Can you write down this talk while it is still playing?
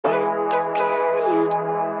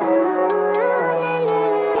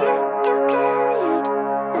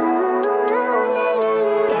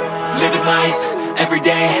Living life,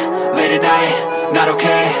 everyday, late at night, not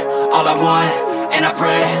okay. All I want, and I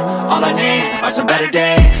pray, all I need are some better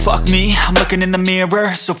days. Fuck me, I'm looking in the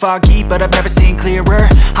mirror, so foggy, but I've never seen clearer.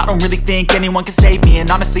 I don't really think anyone can save me,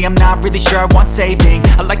 and honestly I'm not really sure I want saving.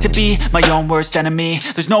 I like to be my own worst enemy.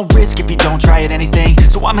 There's no risk if you don't try at anything,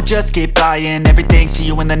 so I'ma just keep buying everything. See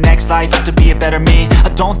you in the next life, have to be a better me. I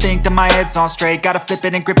don't think that my head's on straight, gotta flip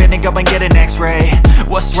it and grip it and go and get an x-ray.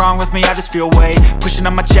 What's wrong with me? I just feel weight pushing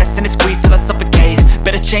on my chest and it squeezes till I suffocate.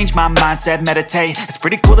 Better change my mindset, meditate. It's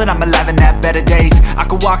pretty cool that I'm alive and have better days. I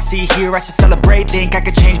could walk, see, hear, I should celebrate. Think I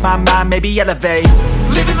could change my mind, maybe elevate.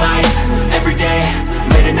 Living life, everyday,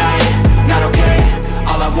 late at night, not okay.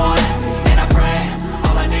 All I want,